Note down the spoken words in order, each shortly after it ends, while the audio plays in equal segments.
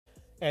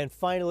And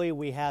finally,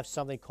 we have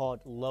something called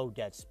low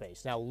dead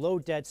space. Now, low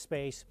dead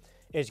space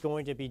is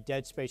going to be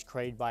dead space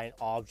created by an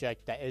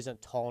object that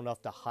isn't tall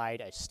enough to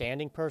hide a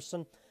standing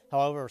person.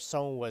 However, if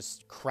someone was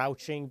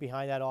crouching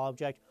behind that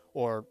object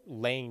or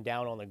laying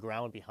down on the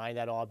ground behind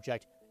that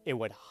object, it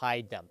would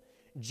hide them.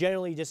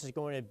 Generally, this is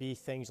going to be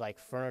things like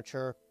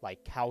furniture,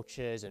 like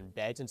couches and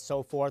beds and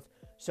so forth.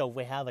 So if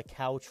we have a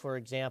couch, for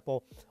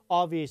example,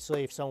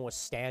 obviously if someone was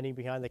standing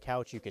behind the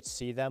couch, you could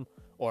see them,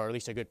 or at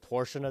least a good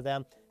portion of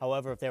them.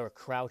 However, if they were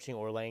crouching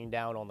or laying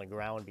down on the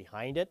ground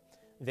behind it,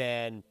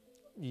 then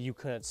you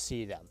couldn't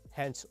see them,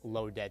 hence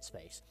low dead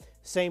space.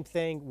 Same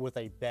thing with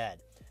a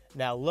bed.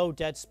 Now, low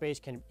dead space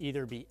can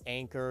either be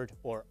anchored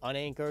or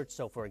unanchored.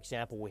 So for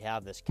example, we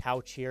have this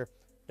couch here.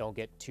 Don't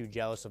get too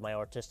jealous of my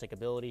artistic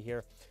ability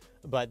here,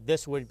 but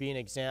this would be an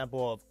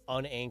example of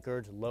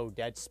unanchored low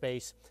dead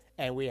space.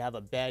 And we have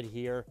a bed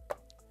here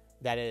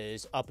that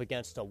is up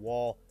against a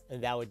wall,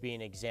 and that would be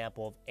an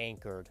example of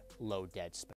anchored low dead space.